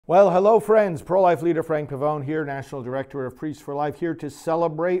Well, hello friends. Pro-life leader Frank Pavone here, National Director of Priests for Life, here to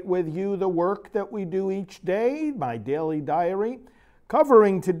celebrate with you the work that we do each day, my daily diary,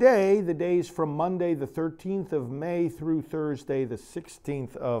 covering today the days from Monday the 13th of May through Thursday the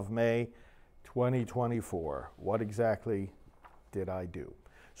 16th of May, 2024. What exactly did I do?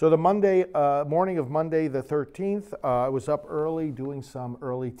 So the morning of Monday the 13th, I was up early doing some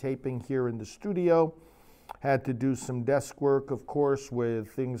early taping here in the studio. Had to do some desk work, of course, with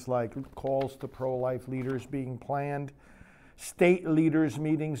things like calls to pro-life leaders being planned, state leaders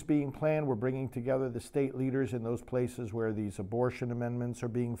meetings being planned. We're bringing together the state leaders in those places where these abortion amendments are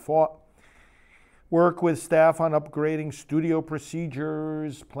being fought. Work with staff on upgrading studio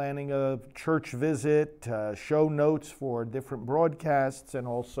procedures, planning a church visit, show notes for different broadcasts, and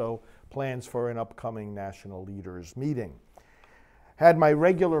also plans for an upcoming national leaders meeting. Had my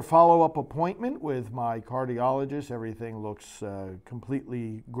regular follow-up appointment with my cardiologist. Everything looks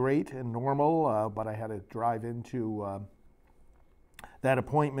completely great and normal, but I had to drive into that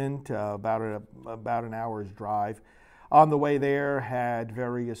appointment, about an hour's drive. On the way there, had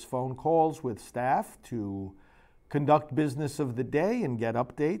various phone calls with staff to conduct business of the day and get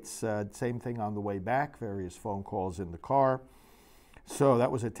updates. Same thing on the way back, various phone calls in the car. So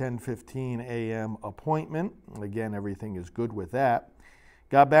that was a 10:15 a.m. appointment. Again, everything is good with that.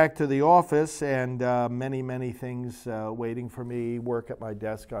 Got back to the office and many things waiting for me. Work at my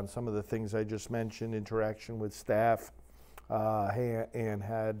desk on some of the things I just mentioned, interaction with staff, and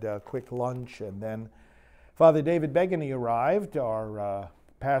had a quick lunch. And then Father David Begany arrived, our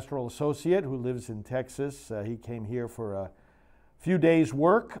pastoral associate who lives in Texas. He came here for a few days'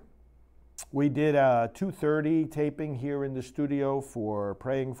 work. We did a 2:30 taping here in the studio for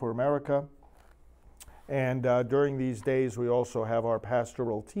Praying for America. And during these days, we also have our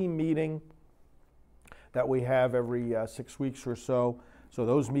pastoral team meeting that we have every 6 weeks or so. So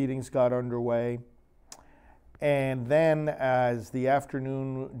those meetings got underway. And then as the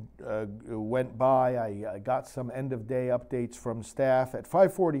afternoon went by, I got some end-of-day updates from staff. At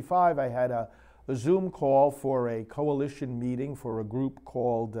 5:45, I had a Zoom call for a coalition meeting for a group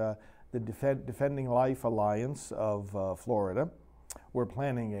called the Defending Life Alliance of Florida. We're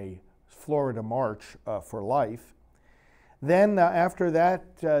planning a Florida March for Life. Then after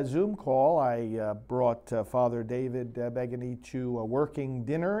that Zoom call, I brought Father David Begany to a working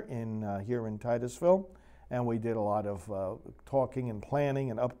dinner here in Titusville, and we did a lot of talking and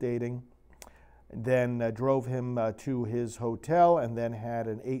planning and updating. Then drove him to his hotel, and then had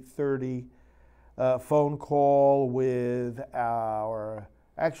an 8:30 phone call with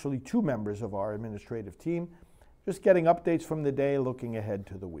actually two members of our administrative team, just getting updates from the day, looking ahead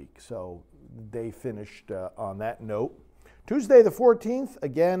to the week. So the day finished on that note. Tuesday the 14th,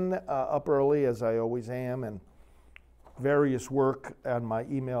 again, up early as I always am, and various work on my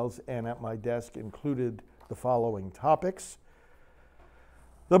emails and at my desk included the following topics.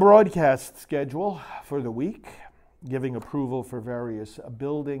 The broadcast schedule for the week, giving approval for various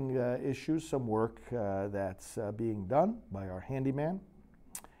building issues, some work that's being done by our handyman.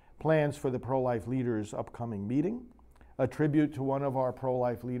 Plans for the pro-life leaders' upcoming meeting, a tribute to one of our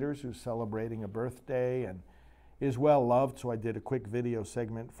pro-life leaders who's celebrating a birthday and is well loved, so I did a quick video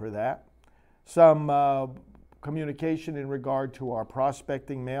segment for that. Some communication in regard to our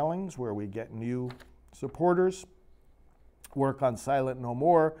prospecting mailings where we get new supporters, work on Silent No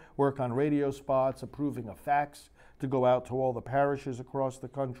More, work on radio spots, approving a fax to go out to all the parishes across the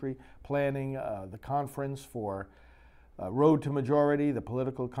country, planning the conference for Road to Majority, the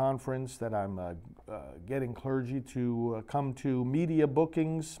political conference that I'm getting clergy to come to, media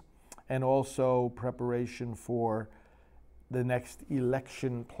bookings, and also preparation for the next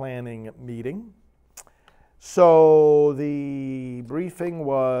election planning meeting. So the briefing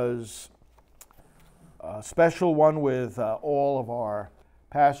was a special one with all of our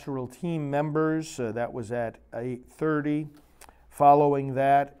pastoral team members. That was at 8:30. Following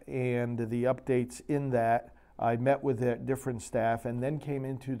that and the updates in that, I met with the different staff and then came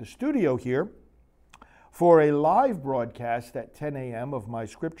into the studio here for a live broadcast at 10 a.m. of my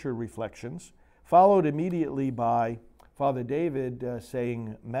scripture reflections, followed immediately by Father David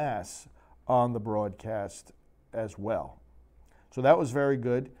saying Mass on the broadcast as well. So that was very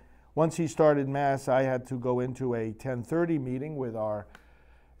good. Once he started Mass, I had to go into a 10:30 meeting with our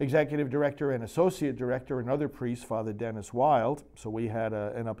Executive Director and Associate Director and other priest, Father Dennis Wild. So we had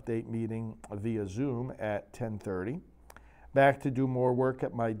an update meeting via Zoom at 10:30. Back to do more work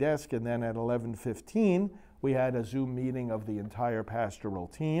at my desk, and then at 11:15, we had a Zoom meeting of the entire pastoral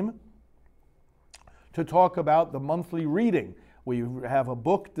team to talk about the monthly reading. We have a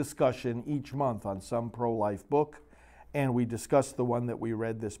book discussion each month on some pro-life book, and we discussed the one that we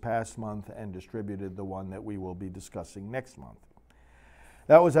read this past month and distributed the one that we will be discussing next month.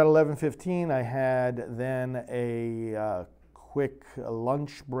 That was at 11:15. I had then a quick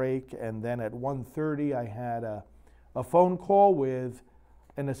lunch break, and then at 1:30 I had a phone call with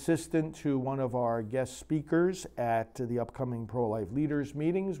an assistant to one of our guest speakers at the upcoming pro-life leaders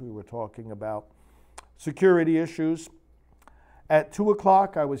meetings. We were talking about security issues. At 2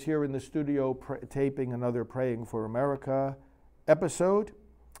 o'clock, I was here in the studio taping another Praying for America episode.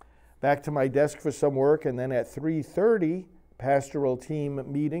 Back to my desk for some work, and then at 3:30, pastoral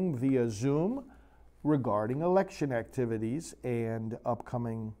team meeting via Zoom regarding election activities and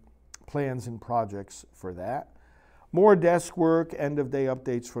upcoming plans and projects for that. More desk work, end-of-day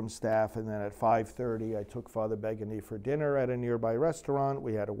updates from staff, and then at 5:30, I took Father Begany for dinner at a nearby restaurant.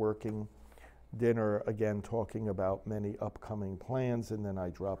 We had a working dinner, again, talking about many upcoming plans, and then I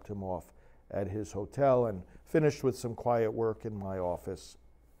dropped him off at his hotel and finished with some quiet work in my office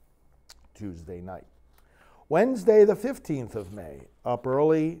Tuesday night. Wednesday, the 15th of May, up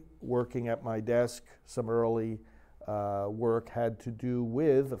early, working at my desk. Some early work had to do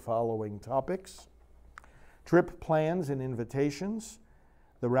with the following topics: trip plans and invitations,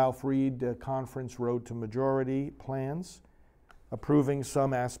 the Ralph Reed Conference Road to Majority plans, approving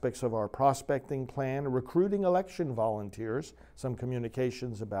some aspects of our prospecting plan, recruiting election volunteers, some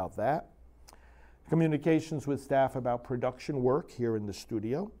communications about that, communications with staff about production work here in the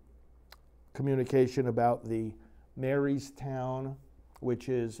studio, communication about the Marystown, which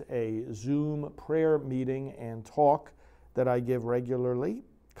is a Zoom prayer meeting and talk that I give regularly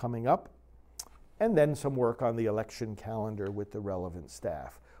coming up, and then some work on the election calendar with the relevant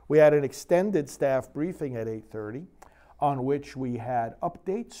staff. We had an extended staff briefing at 8:30 on which we had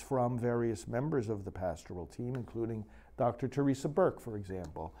updates from various members of the pastoral team, including Dr. Teresa Burke, for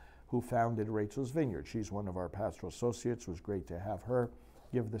example, who founded Rachel's Vineyard. She's one of our pastoral associates. It was great to have her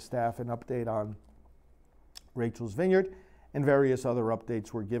give the staff an update on Rachel's Vineyard, and various other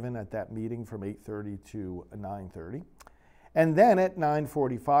updates were given at that meeting from 8:30 to 9:30. And then at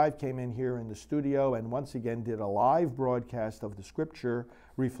 9:45 came in here in the studio and once again did a live broadcast of the scripture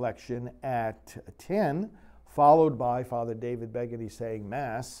reflection at 10, followed by Father David Begany saying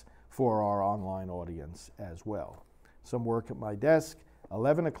Mass for our online audience as well. Some work at my desk.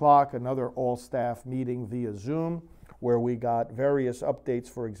 11 o'clock, another all-staff meeting via Zoom, where we got various updates,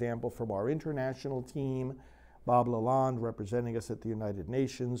 for example, from our international team, Bob Lalonde representing us at the United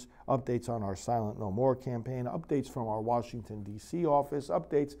Nations, updates on our Silent No More campaign, updates from our Washington, D.C. office,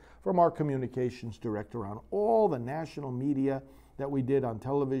 updates from our communications director on all the national media that we did on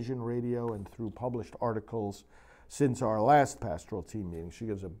television, radio, and through published articles since our last pastoral team meeting. She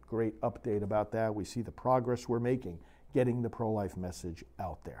gives a great update about that. We see the progress we're making, getting the pro-life message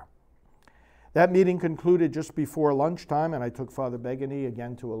out there. That meeting concluded just before lunchtime, and I took Father Begany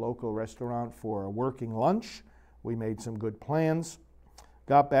again to a local restaurant for a working lunch. We made some good plans.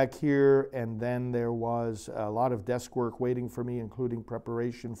 Got back here, and then there was a lot of desk work waiting for me, including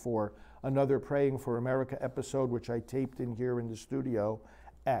preparation for another Praying for America episode, which I taped in here in the studio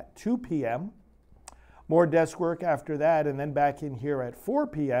at 2 p.m. More desk work after that, and then back in here at 4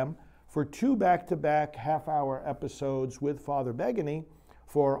 p.m. for two back-to-back half-hour episodes with Father Begany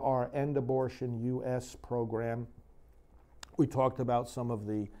for our End Abortion US program. We talked about some of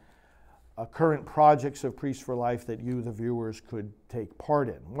the current projects of Priests for Life that you, the viewers, could take part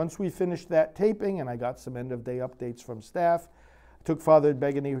in. Once we finished that taping and I got some end-of-day updates from staff, I took Father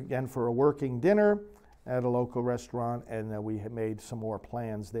Begany again for a working dinner at a local restaurant, and then we had made some more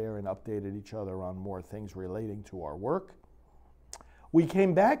plans there and updated each other on more things relating to our work. We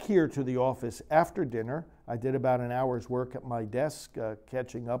came back here to the office after dinner. I did about an hour's work at my desk,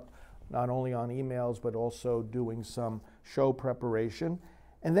 catching up not only on emails, but also doing some show preparation.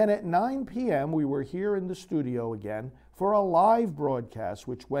 And then at 9 p.m., we were here in the studio again for a live broadcast,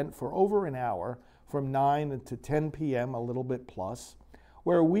 which went for over an hour, from 9 to 10 p.m., a little bit plus,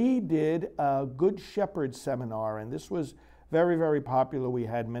 where we did a Good Shepherd seminar. And this was very, very popular. We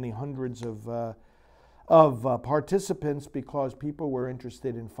had many hundreds of participants because people were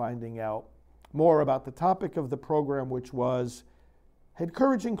interested in finding out more about the topic of the program, which was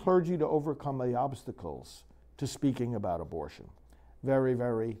encouraging clergy to overcome the obstacles to speaking about abortion. Very,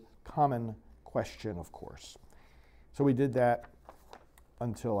 very common question, of course. So we did that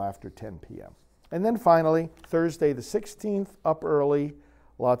until after 10 p.m. And then finally, Thursday the 16th, up early,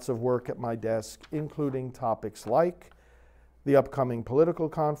 lots of work at my desk, including topics like the upcoming political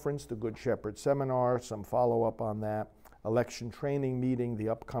conference, the Good Shepherd seminar, some follow-up on that, election training meeting, the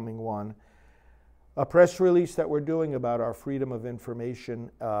upcoming one, a press release that we're doing about our Freedom of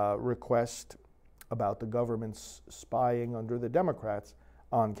Information request about the government's spying under the Democrats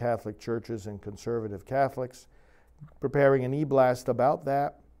on Catholic churches and conservative Catholics, preparing an e-blast about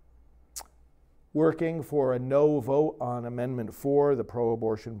that, working for a no vote on Amendment 4, the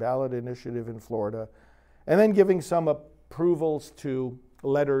pro-abortion ballot initiative in Florida, and then giving some approvals to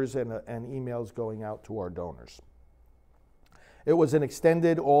letters and emails going out to our donors. It was an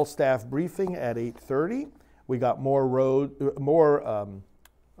extended all-staff briefing at 8:30. We got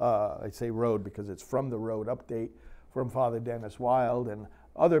I say road because it's from the road update from Father Dennis Wild and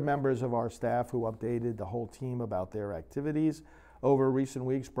other members of our staff who updated the whole team about their activities over recent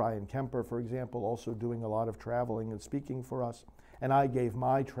weeks. Brian Kemper, for example, also doing a lot of traveling and speaking for us. And I gave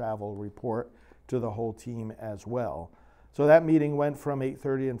my travel report to the whole team as well. So that meeting went from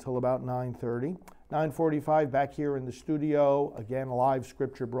 8:30 until about 9:30. 9:45 back here in the studio, again, a live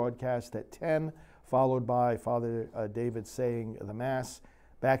scripture broadcast at 10, followed by Father David saying the Mass.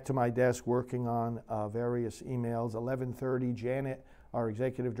 Back to my desk working on various emails. 11:30, Janet, our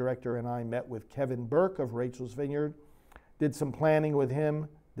executive director, and I met with Kevin Burke of Rachel's Vineyard, did some planning with him,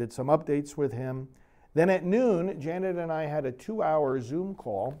 did some updates with him. Then at noon, Janet and I had a 2-hour Zoom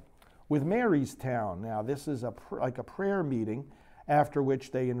call with Marystown. Now, this is like a prayer meeting, after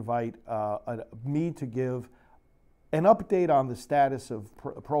which they invite me to give an update on the status of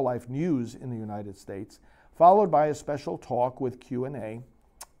pro-life news in the United States, followed by a special talk with Q&A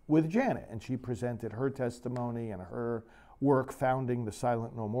with Janet. And she presented her testimony and her work founding the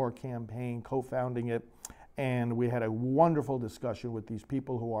Silent No More campaign, co-founding it. And we had a wonderful discussion with these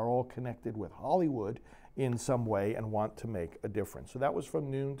people who are all connected with Hollywood in some way and want to make a difference. So that was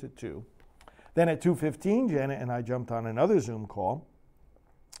from noon to 2. Then at 2:15, Janet and I jumped on another Zoom call.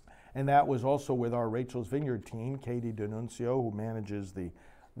 And that was also with our Rachel's Vineyard team, Katie D'Annunzio, who manages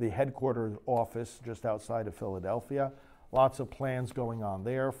the headquarters office just outside of Philadelphia. Lots of plans going on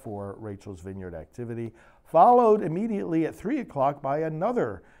there for Rachel's Vineyard activity. Followed immediately at 3 o'clock by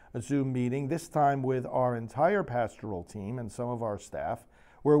another Zoom meeting, this time with our entire pastoral team and some of our staff,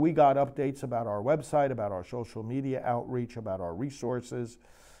 where we got updates about our website, about our social media outreach, about our resources,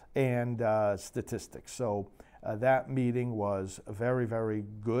 and statistics. So that meeting was very, very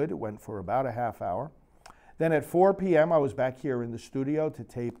good. It went for about a half hour. Then at 4 p.m., I was back here in the studio to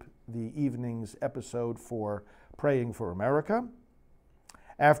tape the evening's episode for Praying for America,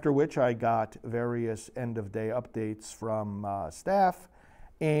 after which I got various end-of-day updates from staff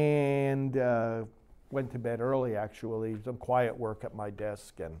and went to bed early, actually, some quiet work at my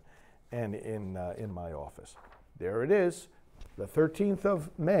desk and in my office. There it is, the 13th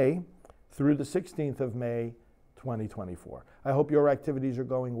of May through the 16th of May, 2024. I hope your activities are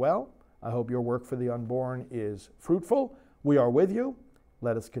going well. I hope your work for the unborn is fruitful. We are with you.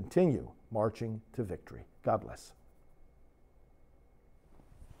 Let us continue marching to victory. God bless.